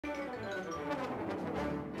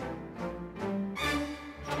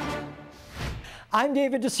I'm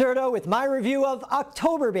David DeSerto with my review of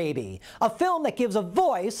October Baby, a film that gives a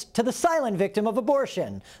voice to the silent victim of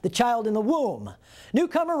abortion, the child in the womb.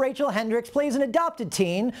 Newcomer Rachel Hendricks plays an adopted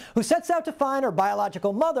teen who sets out to find her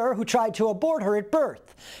biological mother who tried to abort her at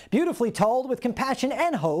birth. Beautifully told with compassion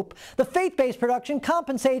and hope, the faith-based production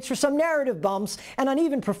compensates for some narrative bumps and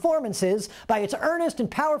uneven performances by its earnest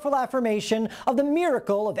and powerful affirmation of the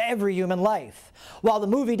miracle of every human life. While the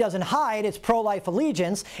movie doesn't hide its pro-life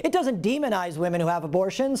allegiance, it doesn't demonize women who have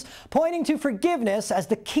abortions, pointing to forgiveness as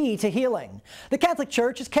the key to healing. The Catholic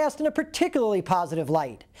Church is cast in a particularly positive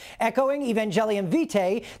light. Echoing Evangelium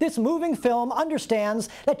Vitae, this moving film understands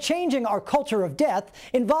that changing our culture of death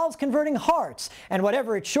involves converting hearts, and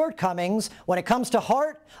whatever its shortcomings, when it comes to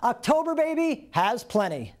heart, October Baby has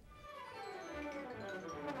plenty.